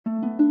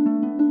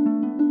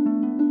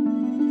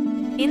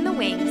In the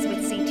Wings with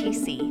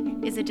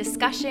CTC is a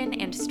discussion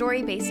and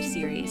story-based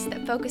series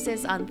that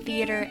focuses on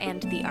theater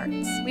and the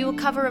arts. We will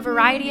cover a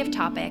variety of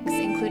topics,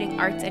 including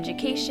arts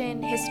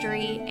education,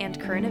 history,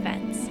 and current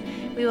events.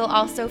 We will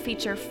also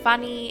feature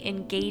funny,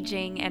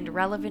 engaging, and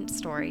relevant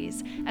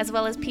stories, as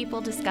well as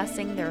people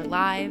discussing their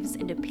lives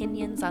and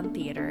opinions on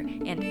theater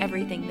and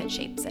everything that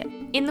shapes it.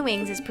 In the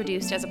Wings is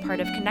produced as a part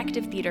of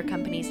Connective Theater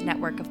Company's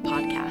network of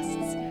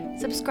podcasts.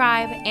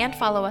 Subscribe and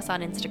follow us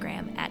on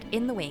Instagram at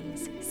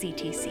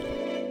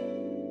InTheWingsCTC.